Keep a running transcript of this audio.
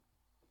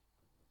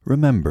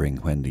Remembering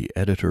when the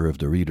editor of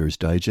the Reader's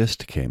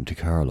Digest came to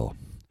Carlow.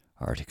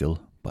 Article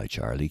by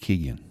Charlie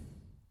Keegan.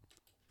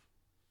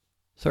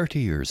 30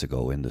 years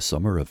ago, in the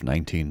summer of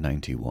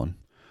 1991,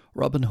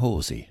 Robin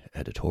Hosey,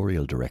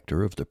 editorial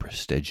director of the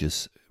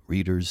prestigious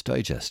Reader's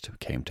Digest,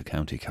 came to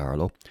County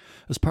Carlow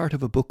as part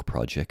of a book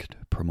project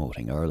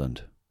promoting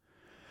Ireland.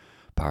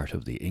 Part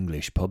of the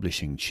English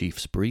publishing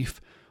chief's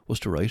brief was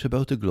to write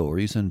about the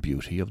glories and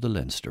beauty of the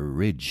Leinster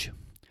Ridge.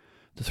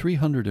 The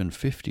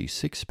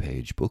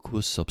 356-page book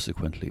was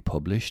subsequently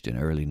published in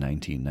early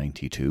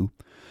 1992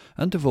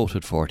 and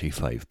devoted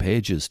 45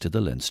 pages to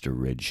the Leinster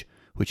Ridge,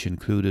 which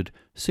included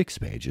 6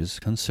 pages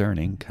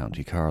concerning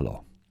County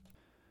Carlow.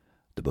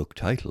 The book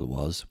title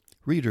was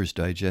Reader's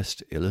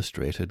Digest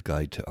Illustrated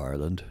Guide to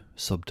Ireland,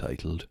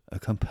 subtitled A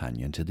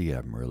Companion to the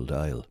Emerald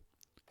Isle.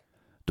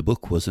 The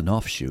book was an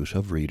offshoot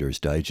of Reader's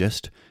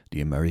Digest,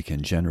 the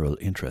American general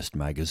interest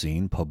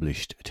magazine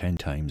published 10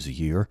 times a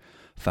year,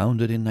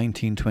 founded in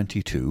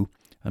 1922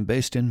 and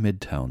based in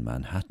Midtown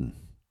Manhattan.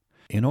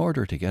 In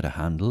order to get a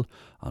handle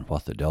on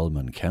what the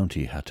Dolman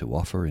County had to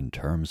offer in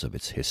terms of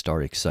its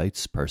historic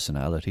sites,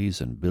 personalities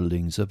and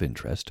buildings of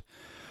interest,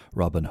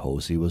 Robin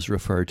Hosey was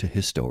referred to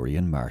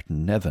historian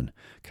Martin Nevin,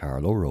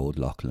 Carlow Road,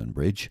 Loughlin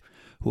Bridge,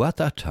 who at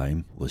that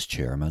time was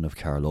chairman of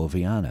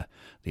Carloviana,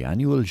 the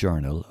annual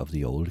journal of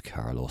the Old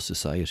Carlow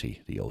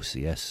Society, the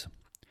OCS.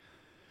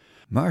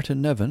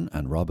 Martin Nevin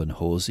and Robin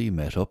Hosey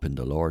met up in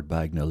the Lord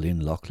Bagnall Inn,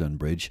 Loughlin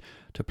Bridge,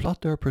 to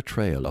plot their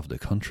portrayal of the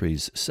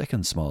country's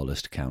second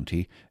smallest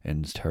county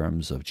in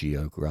terms of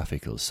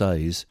geographical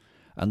size,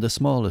 and the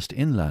smallest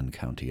inland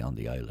county on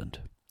the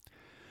island.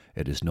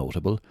 It is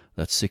notable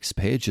that 6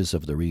 pages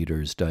of the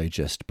Reader's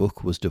Digest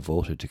book was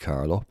devoted to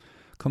Carlow,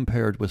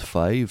 compared with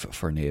 5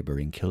 for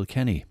neighbouring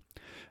Kilkenny,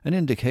 an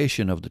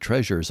indication of the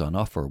treasures on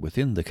offer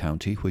within the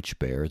county which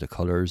bear the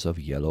colours of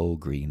yellow,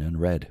 green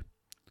and red.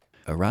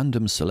 A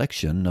random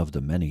selection of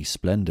the many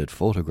splendid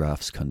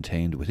photographs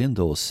contained within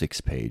those 6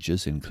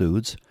 pages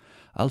includes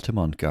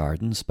Altamont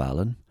Gardens,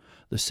 Ballin,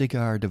 the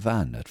Cigar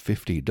Divan at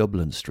 50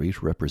 Dublin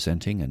Street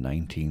representing a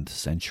 19th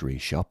century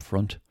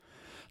shopfront,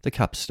 the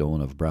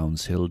capstone of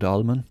Brownshill,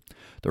 Dolman,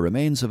 the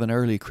remains of an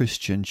early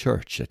Christian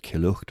church at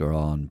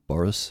Killuchdaran,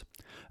 Borris,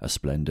 a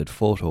splendid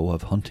photo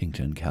of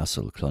Huntington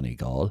Castle,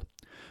 Clonegall,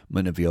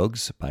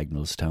 Munaviog's,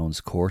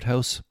 Bagnallstown's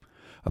courthouse,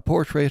 a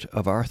portrait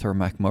of Arthur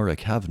MacMurrough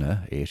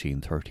Kavanagh,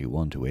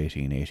 1831 to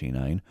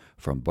 1889,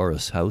 from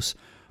Borris House,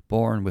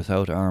 born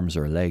without arms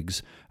or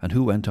legs, and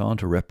who went on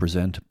to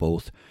represent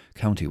both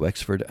County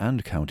Wexford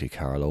and County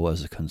Carlow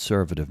as a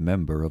Conservative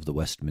member of the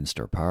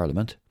Westminster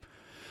Parliament,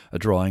 a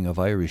drawing of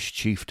Irish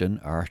chieftain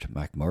Art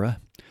MacMurrough,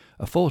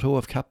 a photo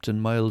of Captain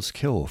Miles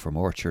Keogh from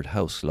Orchard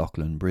House,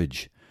 Loughlin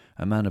Bridge,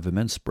 a man of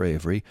immense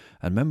bravery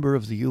and member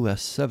of the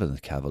US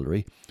 7th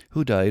Cavalry,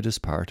 who died as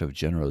part of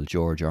General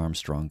George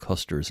Armstrong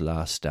Custer's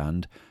last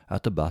stand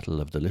at the Battle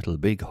of the Little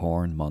Big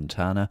Horn,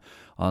 Montana,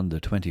 on the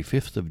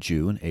 25th of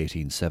June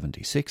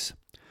 1876,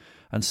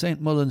 and St.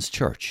 Mullins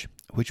Church,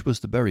 which was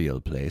the burial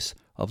place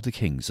of the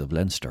Kings of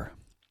Leinster.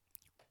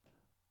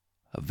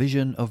 A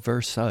Vision of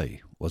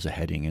Versailles was a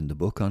heading in the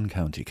book on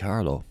County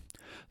Carlow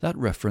that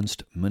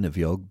referenced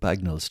Munaviog,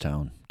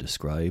 Bagnallstown,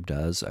 described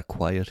as a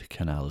quiet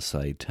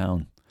canal-side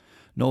town,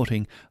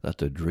 noting that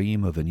the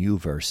dream of a new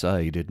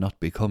Versailles did not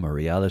become a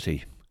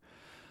reality.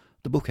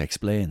 The book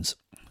explains,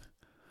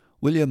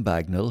 William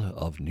Bagnall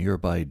of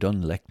nearby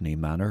Dunleckney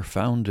Manor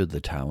founded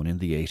the town in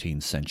the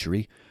 18th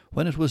century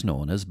when it was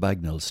known as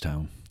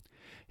Bagnallstown.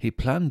 He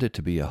planned it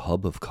to be a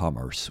hub of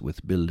commerce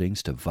with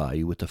buildings to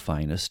vie with the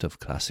finest of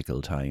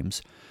classical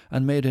times,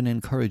 and made an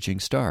encouraging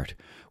start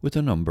with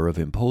a number of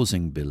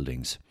imposing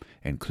buildings,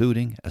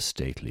 including a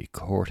stately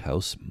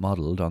courthouse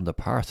modelled on the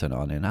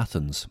Parthenon in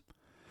Athens.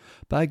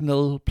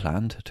 Bagnall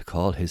planned to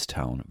call his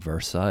town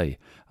Versailles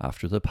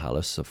after the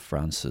palace of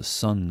France's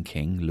son,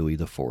 King Louis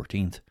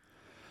XIV,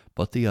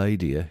 but the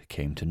idea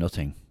came to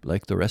nothing,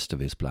 like the rest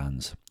of his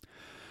plans.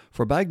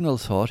 For Bagnall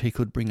thought he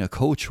could bring a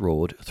coach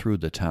road through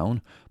the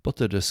town, but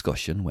the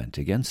discussion went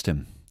against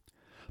him.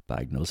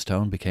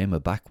 Bagnallstown became a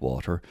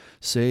backwater,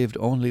 saved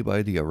only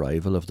by the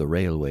arrival of the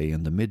railway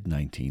in the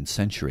mid-19th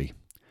century.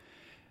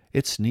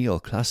 Its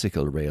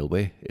neoclassical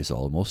railway is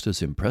almost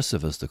as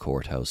impressive as the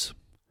courthouse.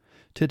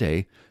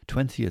 Today,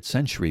 20th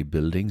century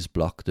buildings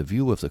block the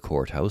view of the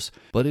courthouse,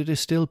 but it is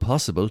still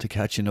possible to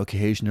catch an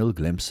occasional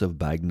glimpse of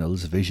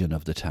Bagnall's vision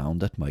of the town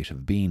that might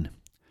have been.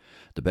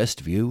 The best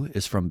view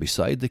is from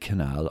beside the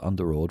canal on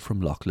the road from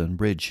Loughlin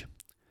Bridge.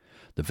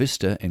 The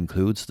vista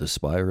includes the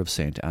spire of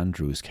St.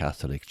 Andrew's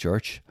Catholic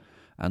Church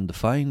and the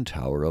fine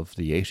tower of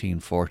the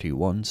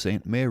 1841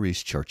 St.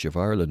 Mary's Church of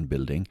Ireland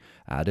building,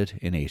 added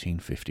in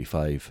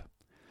 1855.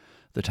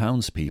 The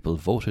townspeople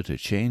voted to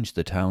change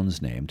the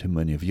town's name to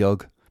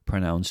Munaviog,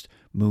 pronounced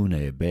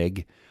Mune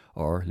Beg,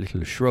 or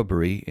Little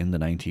Shrubbery in the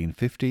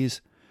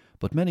 1950s,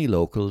 but many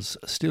locals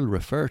still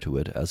refer to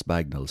it as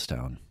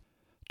Bagnallstown.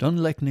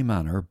 Dunleckney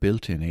Manor,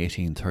 built in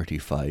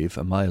 1835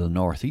 a mile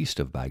northeast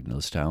of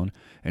Bagnallstown,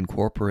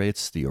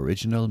 incorporates the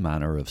original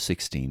manor of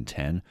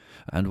 1610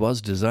 and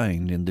was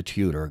designed in the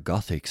Tudor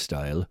Gothic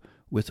style,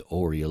 with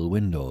oriel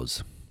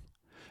windows.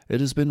 It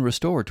has been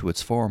restored to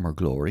its former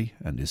glory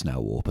and is now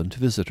open to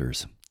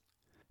visitors.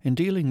 In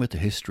dealing with the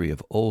history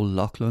of Old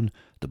Loughlin,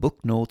 the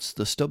book notes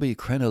the stubby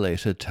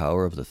crenellated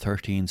tower of the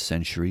 13th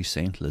century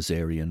St.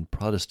 Lazarian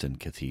Protestant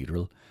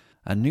Cathedral,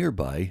 and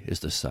nearby is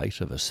the site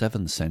of a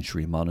 7th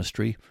century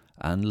monastery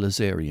and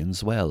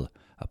Lazarian's Well,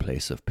 a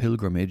place of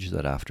pilgrimage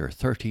that after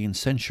 13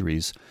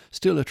 centuries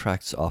still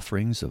attracts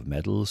offerings of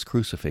medals,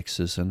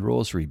 crucifixes and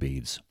rosary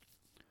beads.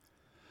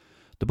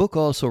 The book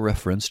also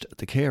referenced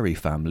the Carey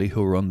family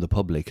who run the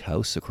public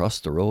house across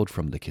the road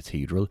from the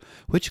cathedral,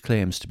 which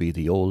claims to be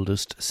the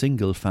oldest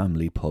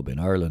single-family pub in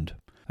Ireland,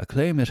 a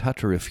claim it had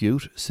to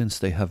refute since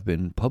they have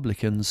been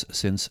publicans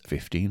since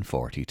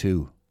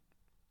 1542.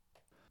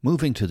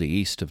 Moving to the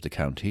east of the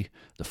county,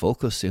 the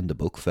focus in the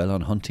book fell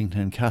on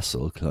Huntington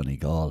Castle,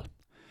 Clonegall.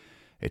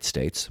 It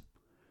states,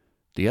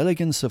 "The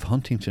elegance of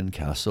Huntington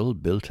Castle,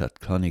 built at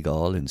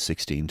Clonegall in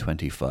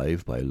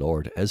 1625 by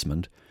Lord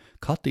Esmond,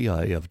 caught the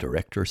eye of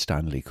director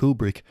Stanley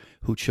Kubrick,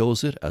 who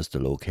chose it as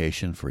the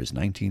location for his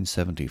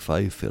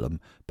 1975 film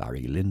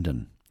Barry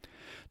Lyndon.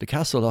 The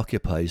castle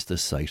occupies the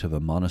site of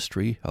a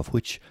monastery of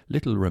which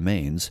little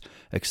remains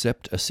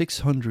except a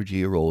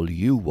 600-year-old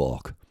yew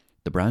walk,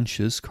 the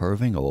branches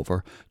curving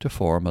over to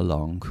form a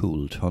long,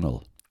 cool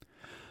tunnel.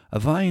 A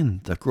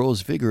vine that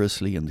grows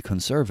vigorously in the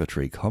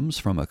conservatory comes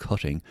from a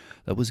cutting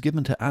that was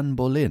given to Anne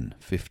Boleyn,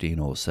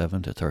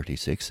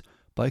 1507-36,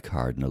 by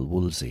Cardinal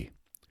Wolsey.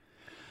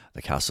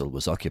 The castle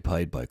was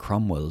occupied by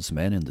Cromwell's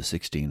men in the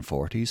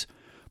 1640s,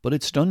 but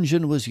its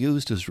dungeon was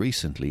used as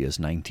recently as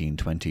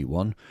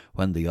 1921,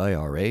 when the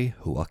IRA,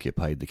 who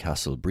occupied the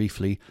castle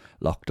briefly,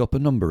 locked up a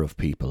number of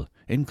people,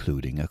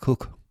 including a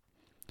cook.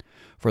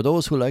 For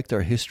those who like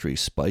their history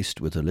spiced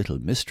with a little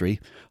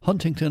mystery,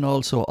 Huntington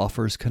also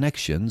offers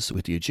connections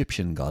with the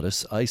Egyptian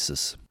goddess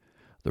Isis.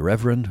 The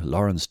Reverend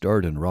Lawrence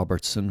Durden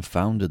Robertson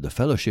founded the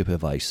Fellowship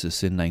of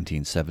Isis in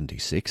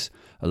 1976,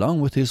 along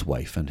with his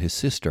wife and his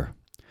sister.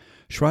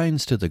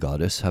 Shrines to the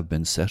goddess have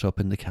been set up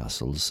in the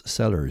castle's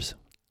cellars.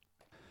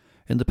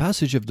 In the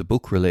passage of the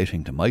book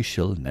relating to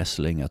Michael,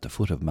 nestling at the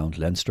foot of Mount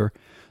Leinster,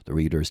 the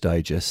Reader's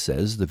Digest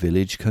says the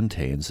village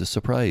contains a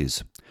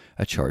surprise,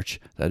 a church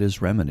that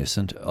is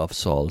reminiscent of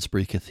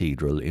Salisbury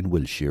Cathedral in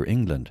Wiltshire,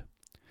 England.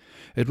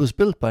 It was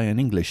built by an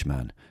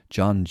Englishman,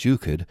 John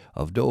Duquid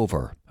of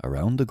Dover,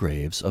 around the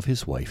graves of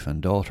his wife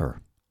and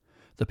daughter.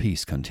 The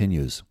piece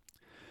continues.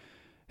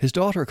 His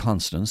daughter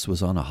Constance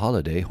was on a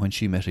holiday when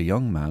she met a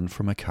young man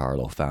from a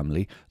Carlow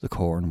family, the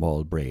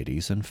Cornwall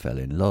Bradys, and fell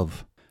in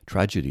love.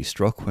 Tragedy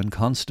struck when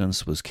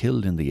Constance was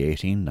killed in the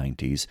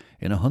 1890s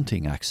in a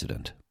hunting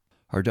accident.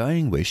 Her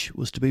dying wish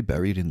was to be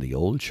buried in the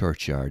old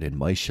churchyard in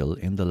Michael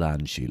in the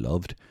land she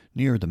loved,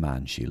 near the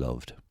man she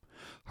loved.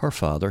 Her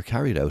father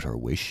carried out her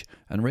wish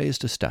and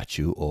raised a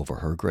statue over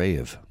her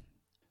grave.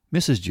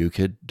 Mrs.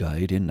 Duquid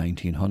died in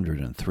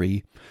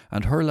 1903,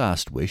 and her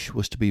last wish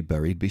was to be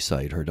buried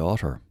beside her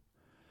daughter.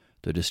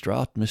 The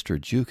distraught Mr.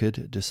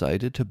 Duquid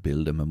decided to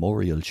build a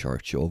memorial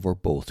church over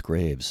both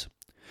graves.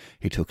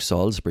 He took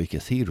Salisbury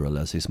Cathedral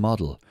as his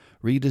model,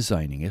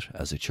 redesigning it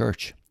as a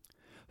church.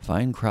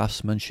 Fine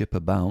craftsmanship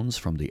abounds,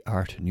 from the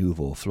Art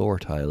Nouveau floor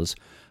tiles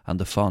and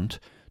the font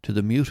to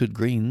the muted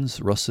greens,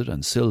 russet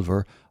and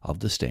silver of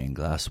the stained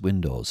glass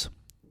windows.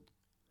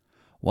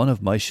 One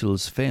of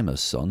Michael's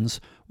famous sons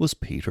was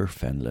Peter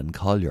Fenlon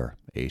Collier,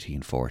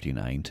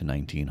 1849 to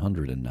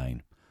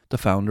 1909. The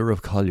founder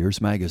of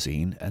Collier's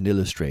Magazine and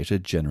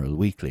Illustrated General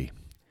Weekly.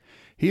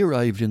 He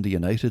arrived in the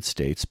United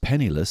States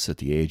penniless at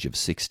the age of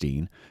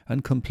 16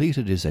 and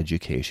completed his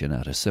education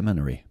at a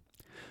seminary.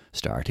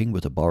 Starting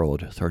with a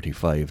borrowed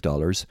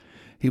 $35,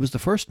 he was the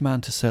first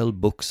man to sell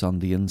books on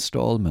the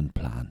installment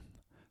plan.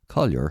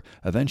 Collier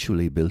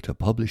eventually built a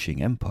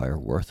publishing empire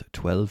worth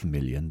 $12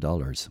 million.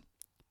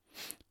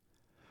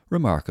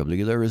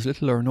 Remarkably, there is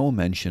little or no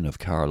mention of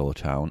Carlow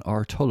Town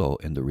or Tullow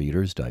in the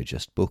Reader's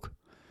Digest book.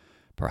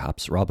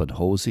 Perhaps Robin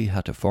Hosey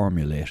had to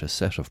formulate a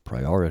set of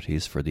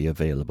priorities for the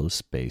available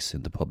space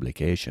in the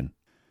publication.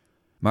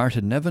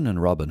 Martin Nevin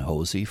and Robin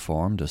Hosey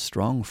formed a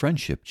strong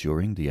friendship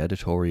during the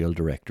editorial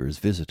director's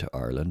visit to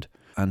Ireland,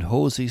 and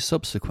Hosey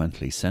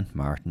subsequently sent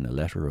Martin a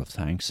letter of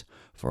thanks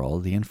for all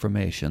the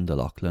information the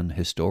Loughlin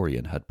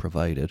historian had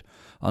provided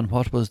on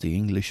what was the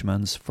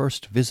Englishman's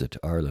first visit to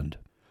Ireland.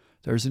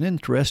 There's an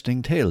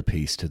interesting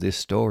tailpiece to this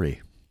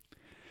story.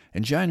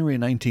 In January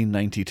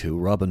 1992,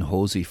 Robin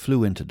Hosey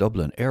flew into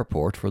Dublin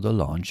Airport for the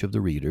launch of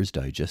the Reader's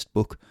Digest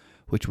book,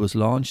 which was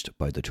launched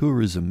by the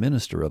tourism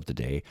minister of the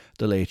day,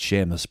 the late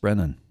Seamus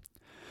Brennan.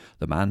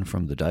 The man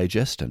from the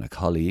Digest and a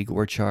colleague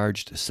were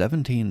charged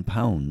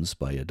 £17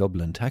 by a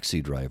Dublin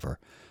taxi driver,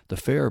 the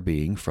fare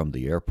being from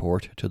the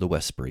airport to the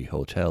Westbury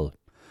Hotel.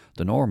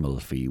 The normal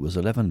fee was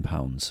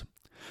 £11.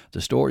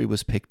 The story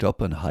was picked up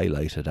and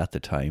highlighted at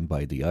the time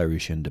by the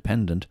Irish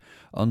Independent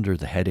under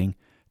the heading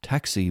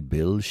Taxi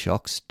Bill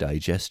Shocks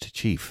Digest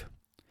Chief.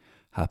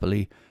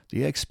 Happily,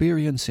 the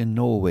experience in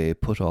no way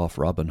put off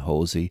Robin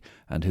Hosey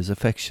and his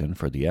affection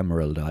for the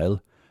Emerald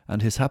Isle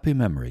and his happy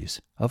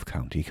memories of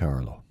County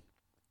Carlow.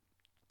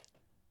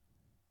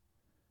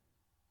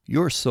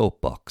 Your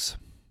Soapbox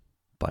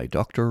by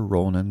Dr.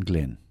 Ronan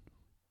Glynn.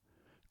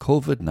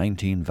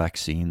 COVID-19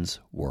 vaccines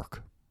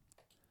work.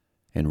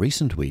 In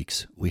recent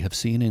weeks, we have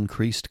seen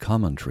increased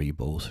commentary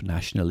both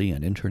nationally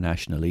and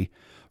internationally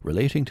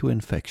relating to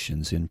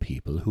infections in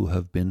people who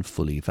have been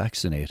fully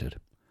vaccinated.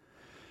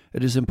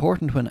 It is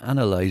important when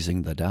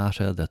analysing the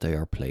data that they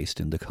are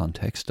placed in the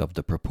context of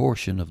the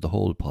proportion of the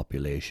whole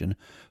population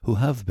who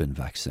have been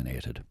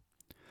vaccinated.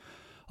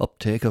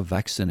 Uptake of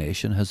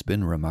vaccination has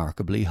been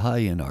remarkably high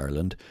in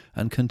Ireland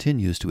and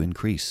continues to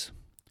increase.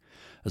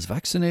 As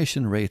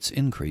vaccination rates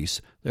increase,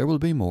 there will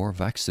be more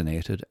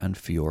vaccinated and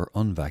fewer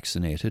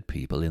unvaccinated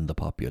people in the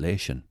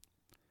population.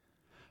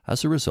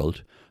 As a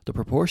result, the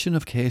proportion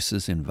of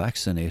cases in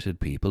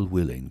vaccinated people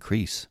will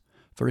increase.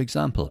 For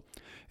example,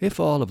 if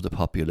all of the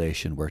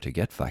population were to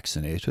get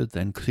vaccinated,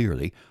 then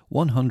clearly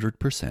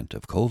 100%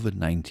 of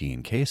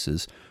COVID-19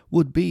 cases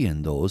would be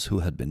in those who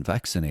had been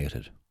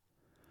vaccinated.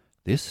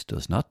 This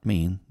does not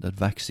mean that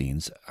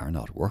vaccines are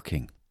not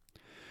working.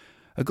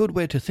 A good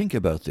way to think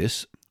about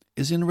this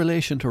is in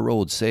relation to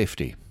road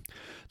safety.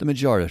 The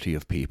majority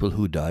of people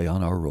who die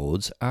on our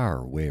roads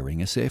are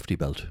wearing a safety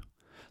belt.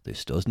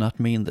 This does not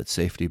mean that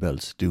safety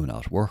belts do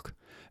not work.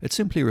 It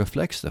simply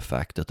reflects the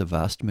fact that the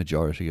vast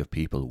majority of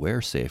people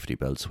wear safety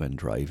belts when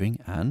driving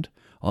and,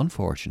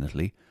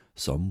 unfortunately,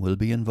 some will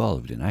be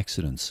involved in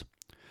accidents.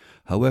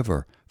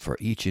 However, for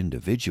each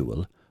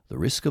individual, the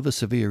risk of a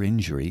severe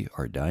injury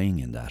or dying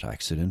in that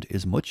accident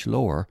is much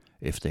lower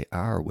if they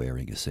are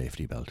wearing a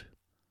safety belt.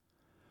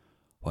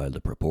 While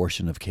the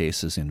proportion of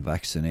cases in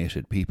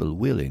vaccinated people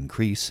will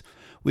increase,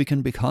 we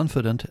can be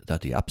confident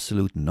that the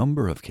absolute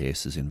number of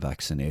cases in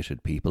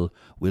vaccinated people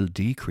will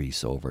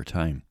decrease over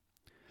time.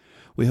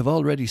 We have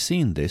already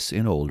seen this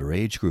in older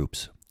age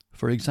groups.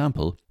 For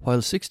example,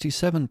 while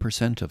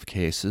 67% of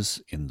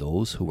cases in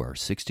those who are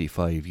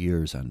 65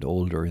 years and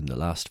older in the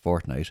last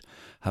fortnight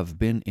have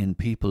been in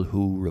people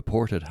who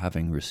reported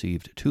having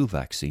received 2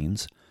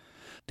 vaccines,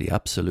 the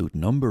absolute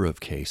number of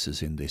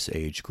cases in this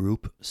age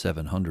group,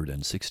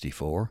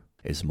 764,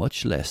 is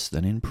much less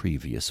than in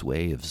previous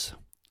waves.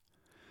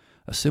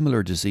 A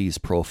similar disease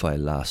profile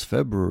last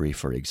February,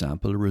 for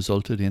example,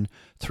 resulted in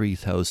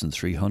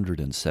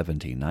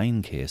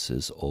 3,379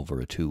 cases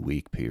over a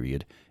 2-week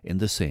period in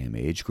the same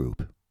age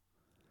group.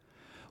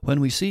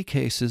 When we see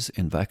cases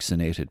in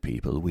vaccinated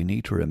people, we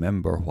need to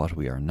remember what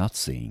we are not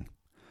seeing.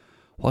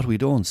 What we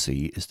don't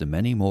see is the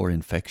many more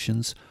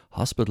infections,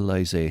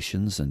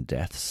 hospitalizations and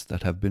deaths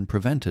that have been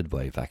prevented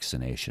by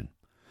vaccination.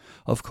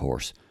 Of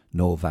course,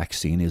 no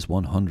vaccine is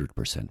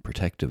 100%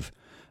 protective,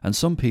 and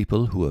some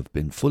people who have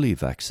been fully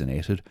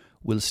vaccinated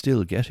will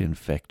still get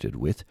infected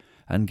with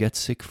and get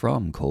sick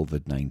from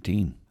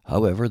COVID-19.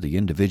 However, the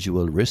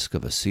individual risk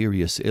of a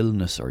serious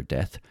illness or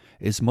death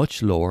is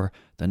much lower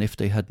than if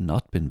they had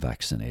not been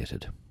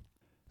vaccinated.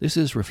 This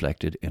is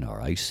reflected in our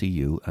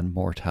ICU and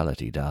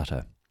mortality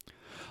data.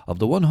 Of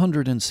the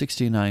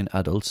 169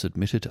 adults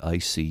admitted to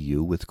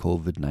ICU with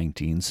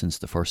COVID-19 since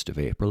the 1st of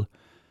April,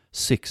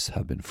 6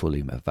 have been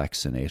fully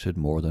vaccinated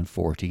more than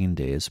 14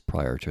 days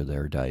prior to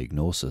their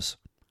diagnosis.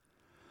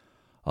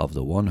 Of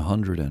the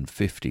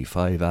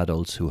 155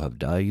 adults who have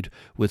died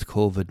with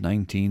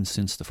COVID-19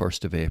 since the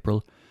 1st of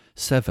April,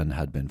 7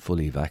 had been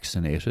fully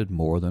vaccinated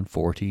more than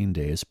 14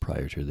 days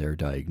prior to their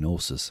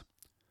diagnosis.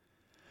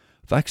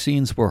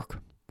 Vaccines work.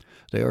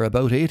 They are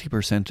about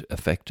 80%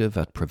 effective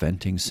at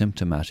preventing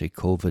symptomatic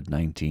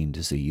COVID-19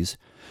 disease,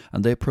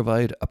 and they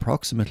provide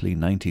approximately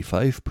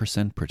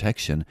 95%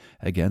 protection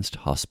against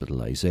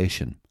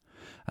hospitalization.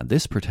 And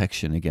this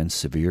protection against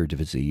severe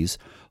disease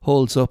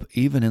holds up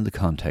even in the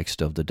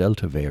context of the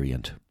Delta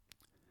variant.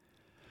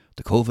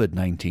 The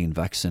COVID-19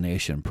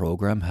 vaccination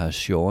program has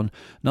shown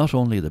not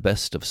only the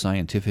best of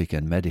scientific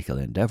and medical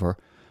endeavour,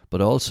 but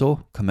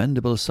also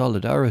commendable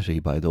solidarity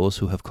by those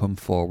who have come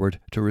forward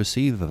to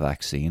receive a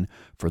vaccine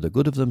for the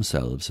good of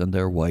themselves and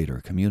their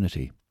wider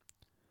community.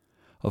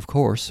 Of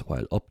course,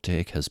 while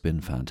uptake has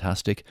been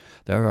fantastic,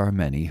 there are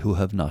many who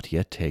have not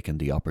yet taken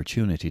the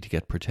opportunity to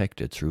get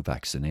protected through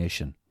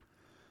vaccination.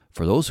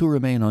 For those who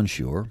remain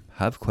unsure,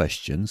 have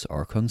questions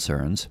or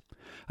concerns,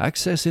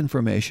 access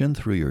information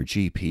through your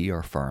GP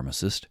or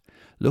pharmacist,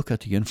 look at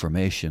the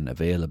information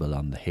available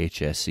on the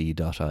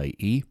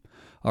hse.ie,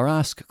 or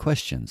ask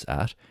questions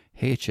at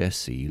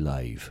HSC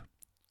Live.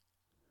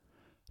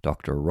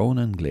 Dr.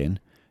 Ronan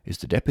Glynn is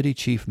the Deputy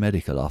Chief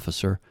Medical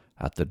Officer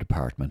at the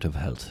Department of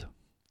Health.